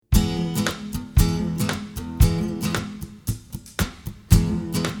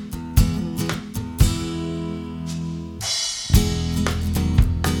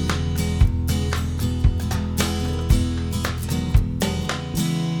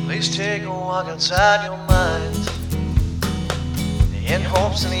Please take a walk outside your mind, in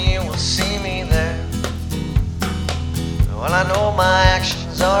hopes that you will see me there. Well, I know my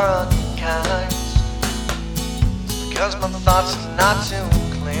actions are unkind, because my thoughts are not too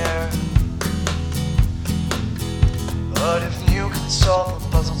clear. But if you can solve the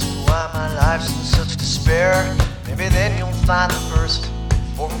puzzles of why my life's in such despair, maybe then you'll find the person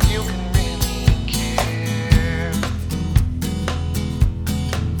for whom you can really care.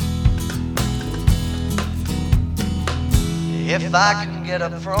 If I could get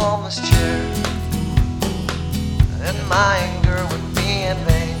up from this chair, then my anger would be in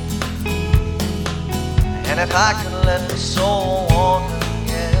vain. And if I could let the soul walk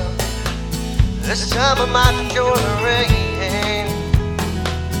again, this time I might endure the rain.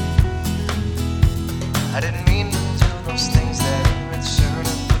 I didn't mean to do those things that would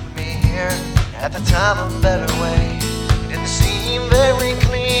certainly put me here. At the time, a better way didn't seem very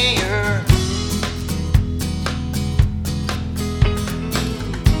clear.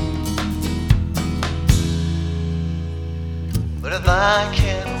 But if I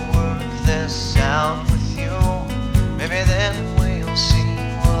can work this out with you, maybe then we'll see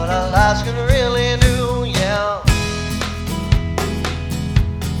what our lives can really do, yeah.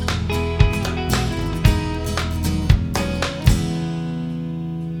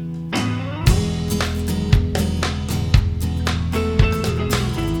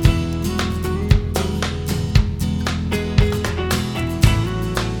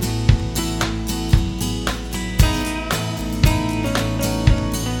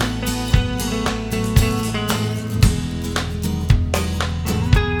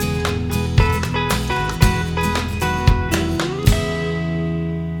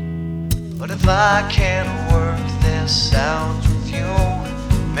 But if I can work this out with you,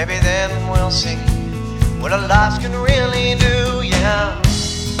 maybe then we'll see what our lives can really do, yeah.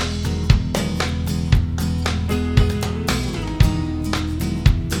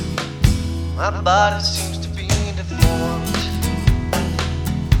 My body seems to be deformed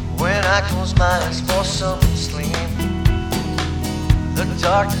when I close my eyes for some sleep. The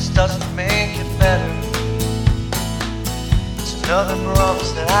darkness doesn't make it better. It's another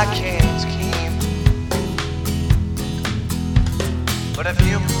promise that I can't keep. But if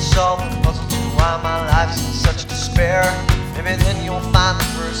you can solve the puzzle to why my life's in such despair, maybe then you'll find the